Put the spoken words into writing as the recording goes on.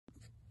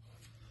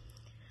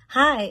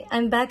Hi,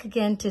 I'm back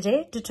again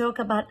today to talk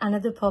about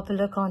another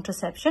popular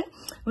contraception,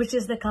 which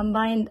is the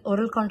combined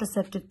oral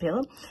contraceptive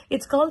pill.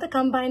 It's called the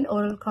combined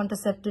oral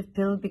contraceptive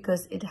pill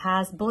because it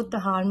has both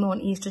the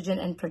hormone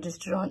estrogen and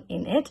progesterone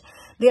in it.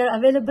 They are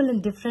available in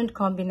different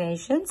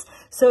combinations,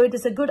 so it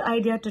is a good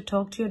idea to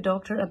talk to your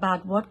doctor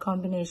about what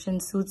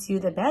combination suits you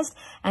the best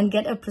and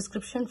get a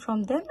prescription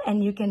from them,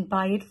 and you can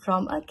buy it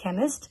from a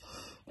chemist.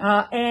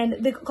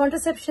 And the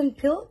contraception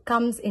pill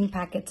comes in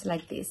packets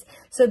like this.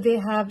 So they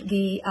have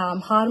the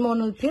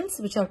hormonal pills,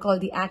 which are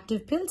called the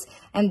active pills,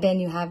 and then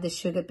you have the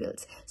sugar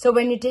pills. So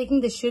when you're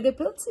taking the sugar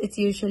pills, it's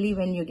usually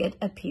when you get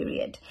a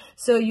period.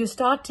 So you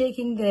start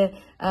taking the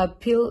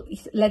pill,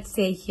 let's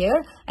say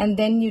here, and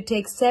then you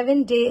take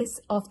 7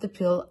 days of the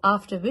pill,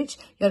 after which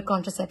your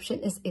contraception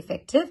is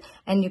effective,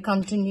 and you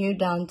continue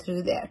down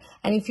through there.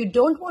 And if you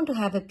don't want to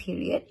have a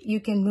period, you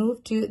can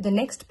move to the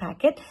next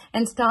packet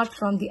and start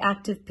from the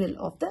active pill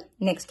of the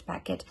next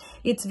packet.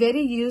 It's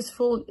very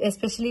useful,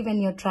 especially when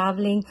you're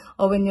traveling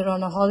or when you're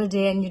on a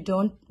holiday and you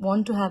don't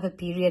want to have a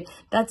period.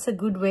 That's a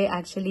good way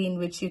actually in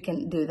which you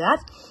can do that.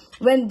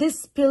 When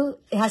this pill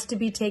has to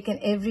be taken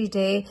every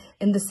day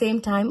in the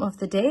same time of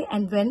the day,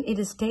 and when it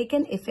is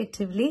taken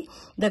effectively,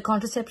 the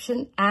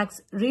contraception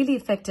acts really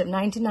effective,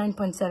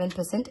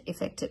 99.7%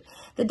 effective.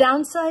 The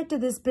downside to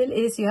this pill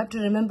is you have to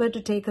remember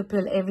to take a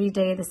pill every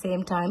day at the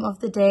same time of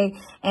the day,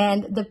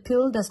 and the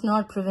pill does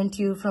not prevent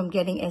you from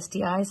getting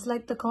STIs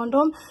like the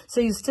condom, so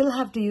you still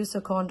have to use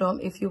a condom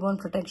if you want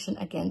protection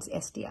against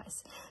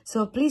STIs.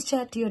 So please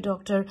chat to your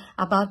doctor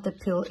about the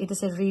pill. It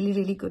is a really,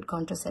 really good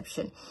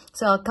contraception.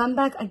 So I'll come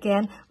back again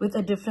with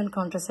a different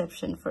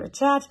contraception for a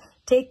chat.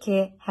 Take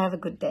care. Have a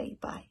good day.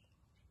 Bye.